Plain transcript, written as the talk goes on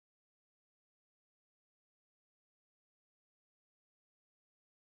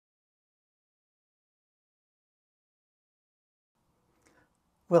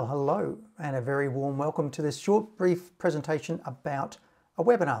Well, hello and a very warm welcome to this short, brief presentation about a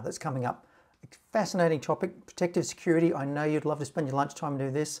webinar that's coming up. A fascinating topic, protective security. I know you'd love to spend your lunchtime and do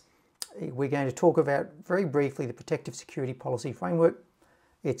this. We're going to talk about very briefly the protective security policy framework.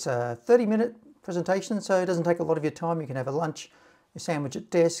 It's a 30-minute presentation, so it doesn't take a lot of your time. You can have a lunch, a sandwich at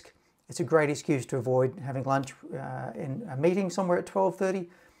desk. It's a great excuse to avoid having lunch in a meeting somewhere at 12:30.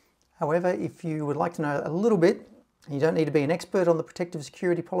 However, if you would like to know a little bit, and you don't need to be an expert on the protective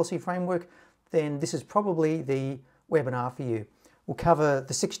security policy framework, then this is probably the webinar for you. We'll cover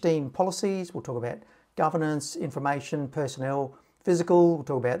the 16 policies, we'll talk about governance, information, personnel, physical, we'll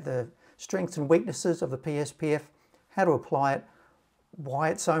talk about the strengths and weaknesses of the PSPF, how to apply it, why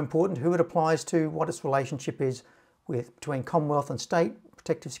it's so important, who it applies to, what its relationship is between Commonwealth and state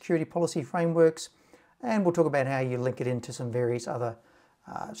protective security policy frameworks, and we'll talk about how you link it into some various other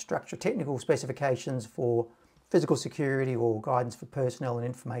structure technical specifications for physical security or guidance for personnel and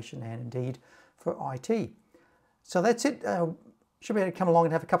information, and indeed for IT. So that's it. Should be able to come along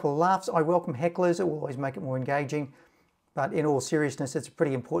and have a couple of laughs. I welcome hecklers. It will always make it more engaging. But in all seriousness, it's a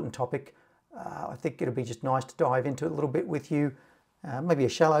pretty important topic. I think it'll be just nice to dive into it a little bit with you. Maybe a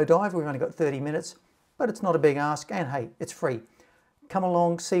shallow dive. We've only got 30 minutes, but it's not a big ask. And hey, it's free. Come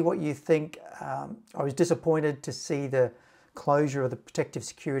along, see what you think. I was disappointed to see the closure of the Protective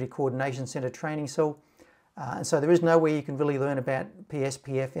Security Coordination Centre training cell. And so there is no way you can really learn about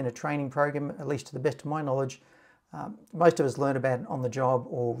PSPF in a training program, at least to the best of my knowledge. Most of us learn about it on the job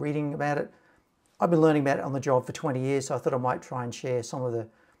or reading about it. I've been learning about it on the job for 20 years, so I thought I might try and share some of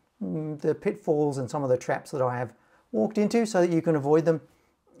the pitfalls and some of the traps that I have walked into so that you can avoid them,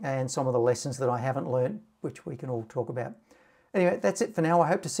 and some of the lessons that I haven't learned, which we can all talk about. Anyway, that's it for now. I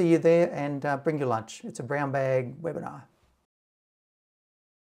hope to see you there, and bring your lunch. It's a brown bag webinar.